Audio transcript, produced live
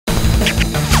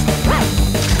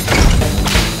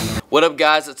What up,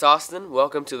 guys? It's Austin.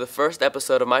 Welcome to the first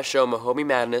episode of my show, Mahomie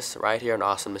Madness, right here on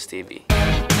AwesomenessTV.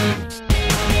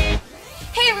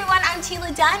 Hey everyone, I'm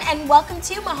Tila Dunn, and welcome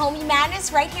to Mahomie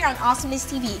Madness right here on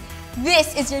AwesomenessTV.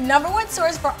 This is your #1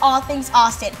 source for all things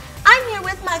Austin. I'm here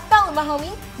with my fellow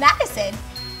Mahomie, Madison.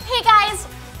 Hey guys,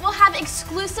 we'll have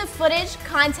exclusive footage,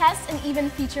 contests, and even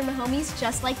feature Mahomies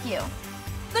just like you.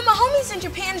 The Mahomies in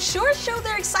Japan sure showed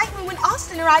their excitement when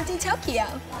Austin arrived in Tokyo.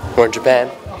 We're in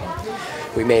Japan.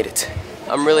 We made it.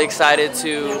 I'm really excited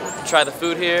to try the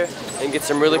food here and get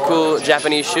some really cool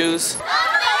Japanese shoes.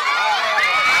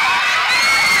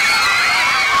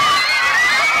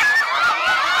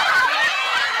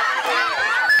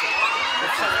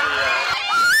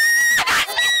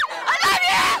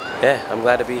 Yeah, I'm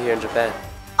glad to be here in Japan.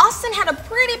 Austin had a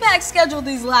pretty packed schedule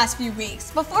these last few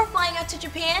weeks. Before flying out to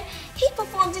Japan, he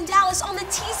performed in Dallas on the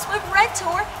T-Swift Red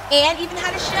Tour and even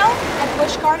had a show at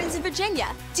Busch Gardens in Virginia.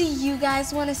 Do you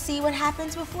guys want to see what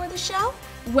happens before the show?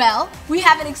 Well, we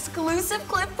have an exclusive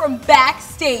clip from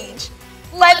backstage.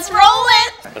 Let's roll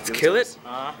it! Let's kill it,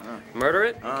 murder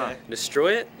it,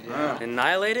 destroy it,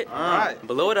 annihilate it,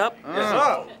 blow it up,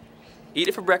 eat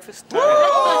it for breakfast.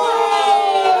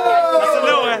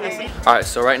 Alright,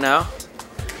 so right now,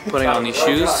 putting on these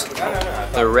shoes.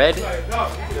 They're red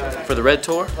for the red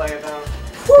tour.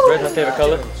 Red's my favorite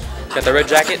color. Got the red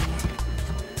jacket.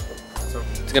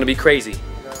 It's gonna be crazy.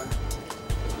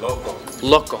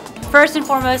 Loco. First and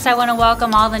foremost, I want to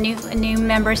welcome all the new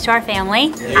members to our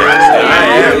family.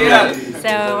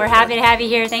 So we're happy to have you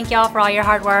here. Thank you all for all your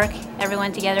hard work.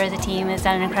 Everyone together as a team has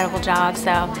done an incredible job.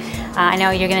 So I know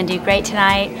you're going to do great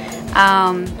tonight.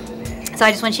 So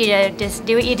I just want you to just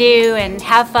do what you do and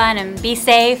have fun and be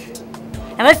safe.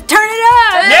 And let's turn it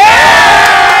up!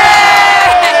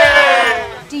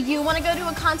 Yeah! Do you want to go to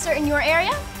a concert in your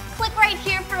area? Click right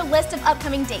here for a list of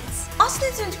upcoming dates.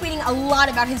 Austin's been tweeting a lot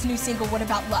about his new single, What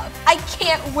About Love? I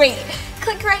can't wait.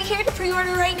 Click right here to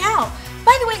pre-order right now.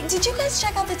 By the way, did you guys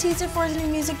check out the teaser for his new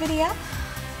music video?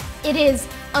 It is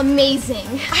amazing.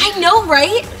 I know,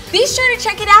 right? Be sure to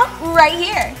check it out right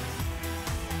here.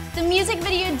 The music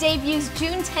video debuts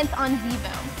June 10th on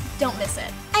Vivo. Don't miss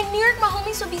it. And New York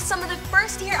Mahomies will be some of the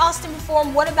first to hear Austin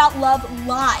perform What About Love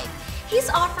live. He's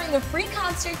offering a free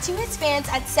concert to his fans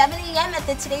at 7 a.m. at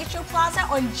the Today Show Plaza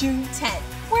on June 10th.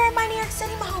 Where are my New York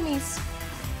City Mahomies?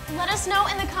 Let us know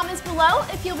in the comments below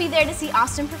if you'll be there to see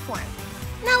Austin perform.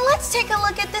 Now let's take a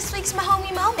look at this week's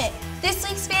Mahomie Moment. This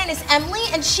week's fan is Emily,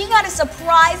 and she got a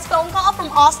surprise phone call from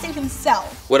Austin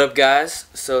himself. What up, guys?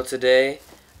 So today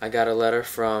I got a letter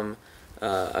from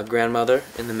a grandmother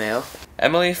in the mail.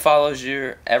 Emily follows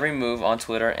your every move on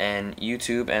Twitter and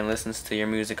YouTube and listens to your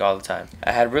music all the time.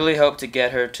 I had really hoped to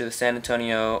get her to the San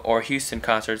Antonio or Houston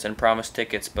concerts and promised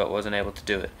tickets, but wasn't able to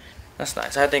do it. That's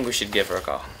nice. I think we should give her a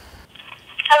call.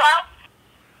 Hello?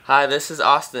 Hi, this is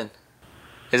Austin.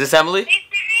 Is this Emily?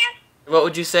 What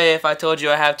would you say if I told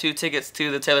you I have 2 tickets to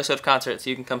the Taylor Swift concert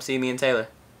so you can come see me and Taylor?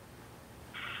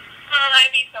 I'd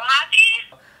be so happy.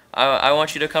 I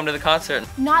want you to come to the concert.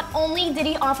 Not only did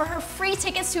he offer her free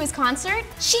tickets to his concert,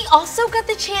 she also got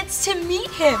the chance to meet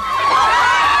him.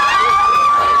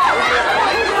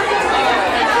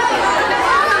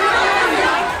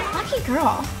 lucky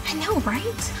girl. I know,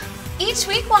 right? Each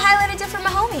week we'll highlight a different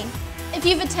Mahomie. If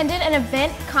you've attended an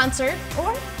event, concert,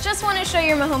 or just want to show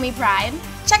your Mahomie pride,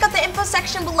 check out the info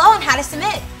section below on how to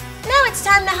submit. Now it's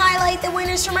time to highlight the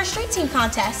winners from our street team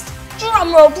contest.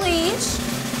 Drum roll, please.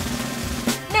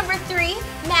 Number 3,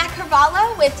 Mac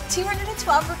Carvalho with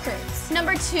 212 recruits.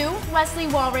 Number 2, Wesley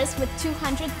Walrus with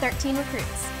 213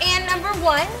 recruits. And number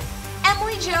 1,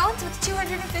 Emily Jones with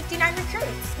 259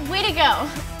 recruits. Way to go.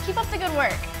 Keep up the good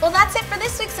work. Well, that's it for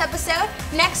this week's episode.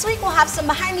 Next week, we'll have some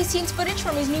behind-the-scenes footage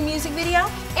from his new music video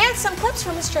and some clips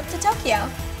from his trip to Tokyo.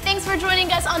 Thanks for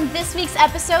joining us on this week's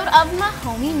episode of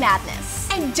Mahomie Madness.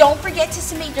 And don't forget to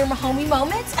submit your Mahomie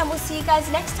moments, and we'll see you guys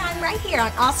next time right here on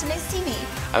AwesomenessTV.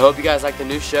 I hope you guys like the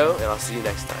new show, and I'll see you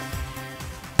next time.